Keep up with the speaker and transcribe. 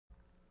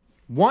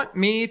Want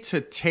me to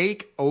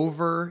take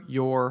over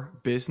your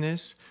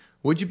business?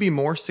 Would you be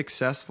more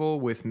successful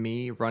with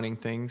me running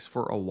things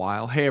for a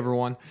while? Hey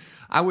everyone,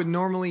 I would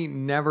normally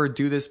never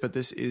do this, but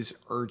this is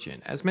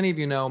urgent. As many of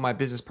you know, my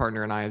business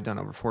partner and I have done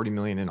over 40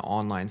 million in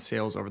online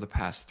sales over the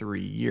past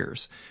 3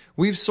 years.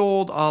 We've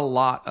sold a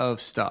lot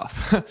of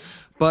stuff.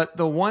 But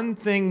the one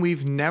thing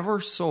we've never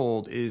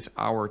sold is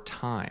our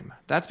time.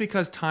 That's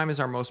because time is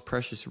our most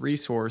precious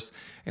resource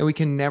and we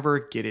can never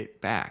get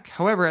it back.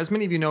 However, as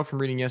many of you know from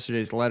reading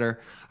yesterday's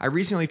letter, I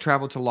recently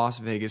traveled to Las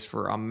Vegas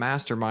for a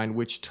mastermind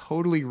which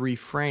totally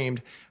reframed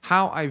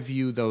how I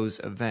view those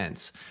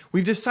events.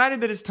 We've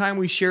decided that it's time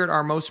we shared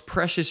our most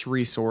precious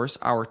resource,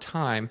 our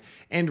time,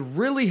 and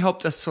really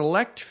helped a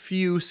select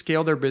few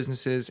scale their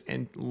businesses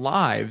and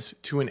lives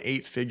to an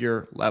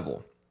 8-figure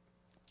level.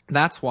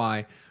 That's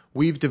why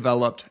we've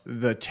developed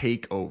the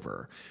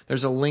Takeover.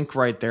 There's a link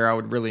right there. I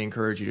would really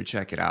encourage you to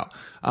check it out.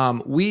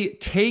 We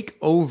take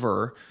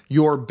over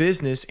your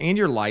business and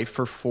your life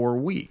for 4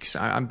 weeks.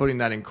 I'm putting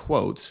that in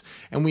quotes.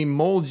 And we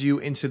mold you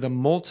into the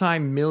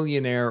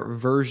multi-millionaire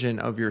version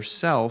of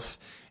yourself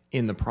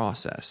in the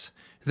process.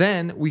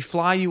 Then we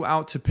fly you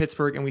out to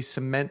Pittsburgh and we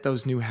cement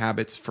those new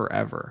habits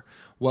forever.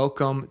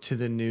 Welcome to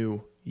the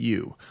new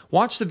you.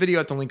 Watch the video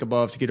at the link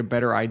above to get a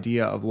better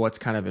idea of what's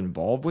kind of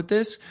involved with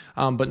this.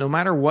 But no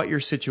matter what your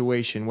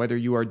situation, whether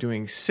you are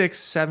doing 6,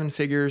 7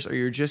 figures or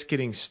you're just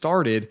getting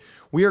started,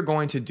 we are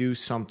going to do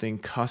something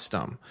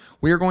custom.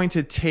 We are going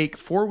to take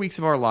 4 weeks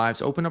of our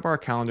lives, open up our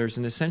calendars,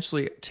 and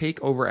essentially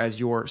take over as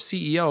your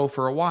CEO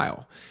for a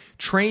while.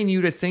 Train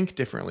you to think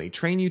differently,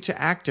 train you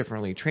to act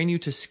differently, train you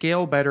to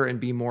scale better and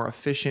be more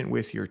efficient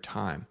with your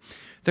time.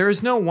 There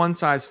is no one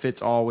size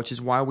fits all, which is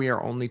why we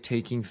are only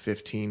taking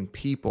 15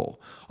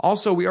 people.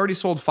 Also, we already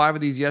sold 5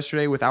 of these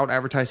yesterday without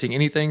advertising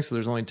anything, so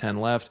there's only 10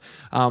 left.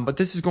 But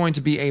this is going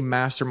to be a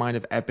mastermind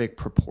of epic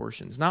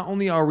proportions. Not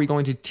only are we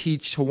going to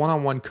teach to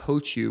one-on-one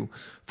coach you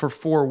for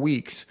 4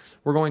 weeks,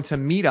 we're going to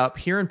meet up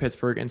here in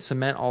Pittsburgh and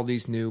cement all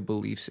these new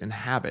beliefs and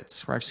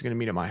habits. We're actually going to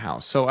meet at my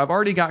house. So I've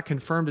already got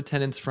confirmed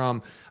attendance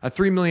from a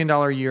 $3 million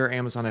a year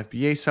Amazon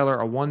FBA seller,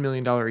 a $1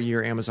 million a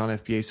year Amazon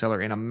FBA seller,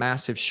 and a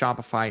massive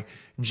Shopify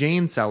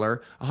Jane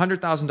seller,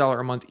 $100,000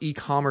 a month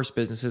e-commerce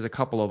businesses, a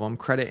couple of them,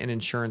 credit and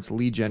insurance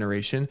lead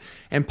generation,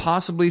 and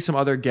possibly some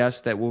other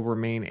guests that will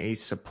remain a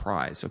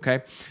surprise, okay?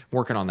 I'm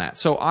working on that.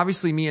 So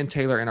obviously me and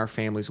Taylor and our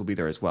families will be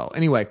there as well.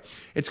 Anyway,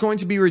 it's going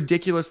to be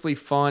ridiculously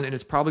fun, and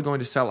it's probably going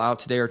to sell out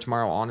today or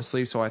tomorrow,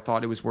 honestly, so I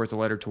thought it was worth a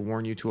letter to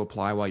warn you to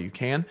apply while you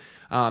can.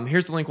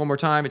 Here's the link one more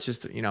time. It's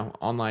just,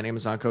 online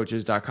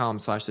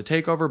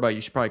amazoncoaches.com/thetakeover, but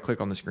you should probably click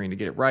on the screen to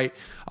get it right.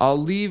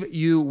 I'll leave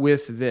you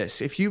with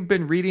this. If you've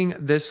been reading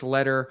this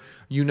letter,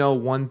 you know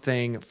one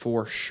thing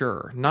for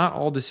sure. Not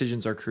all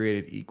decisions are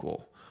created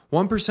equal.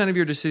 1% of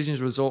your decisions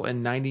result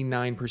in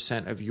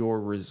 99% of your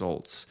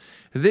results.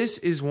 This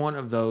is one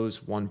of those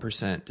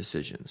 1%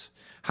 decisions.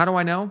 How do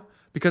I know?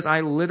 Because I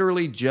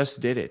literally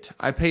just did it.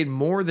 I paid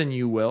more than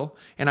you will,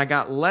 and I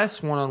got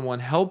less one-on-one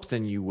help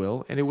than you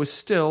will, and it was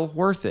still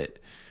worth it.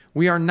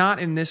 We are not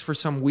in this for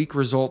some weak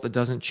result that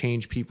doesn't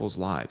change people's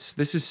lives.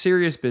 This is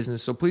serious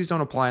business, so please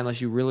don't apply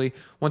unless you really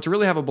want to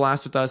really have a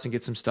blast with us and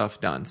get some stuff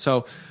done.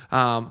 So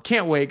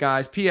can't wait,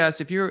 guys. P.S.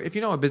 If you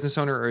know a business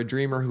owner or a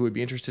dreamer who would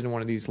be interested in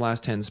one of these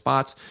last 10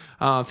 spots,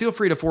 feel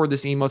free to forward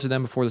this email to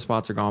them before the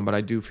spots are gone, but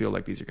I do feel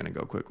like these are going to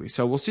go quickly.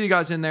 So we'll see you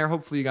guys in there.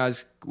 Hopefully you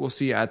guys will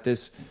see you at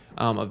this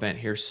event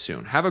here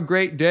soon. Have a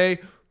great day.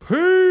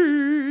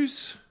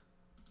 Peace.